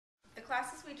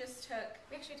classes we just took.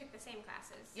 We actually took the same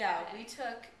classes. Yeah, we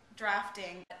took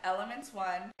drafting, Elements 1,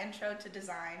 Intro to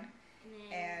Design,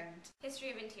 and History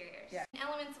of Interiors. Yeah.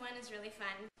 Elements 1 is really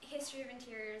fun. History of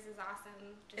Interiors is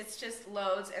awesome. It's just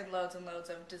loads and loads and loads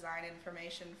of design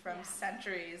information from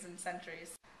centuries and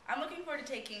centuries. I'm looking forward to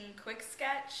taking Quick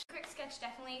Sketch. Quick Sketch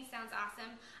definitely sounds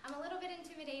awesome. I'm a little bit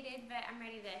intimidated, but I'm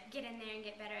ready to get in there and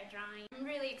get better at drawing. I'm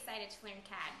really excited to learn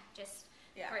CAD, just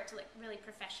for it to look really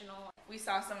professional. We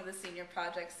saw some of the senior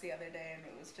projects the other day, and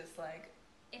it was just like,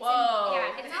 It's whoa!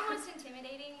 It's almost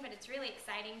intimidating, but it's really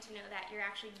exciting to know that you're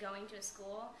actually going to a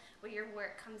school where your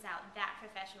work comes out that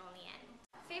professional in the end.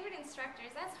 Favorite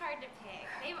instructors, that's hard to pick.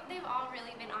 They've all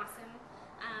really been awesome.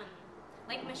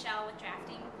 Like Michelle with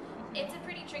drafting. It's a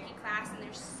pretty tricky class, and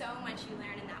there's so much you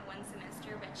learn in that one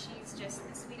semester, but she's just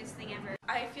the sweetest thing ever.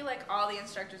 I feel like all the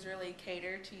instructors really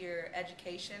cater to your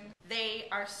education. They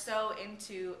are so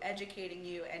into educating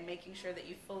you and making sure that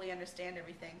you fully understand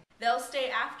everything. They'll stay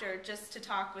after just to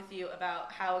talk with you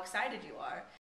about how excited you are.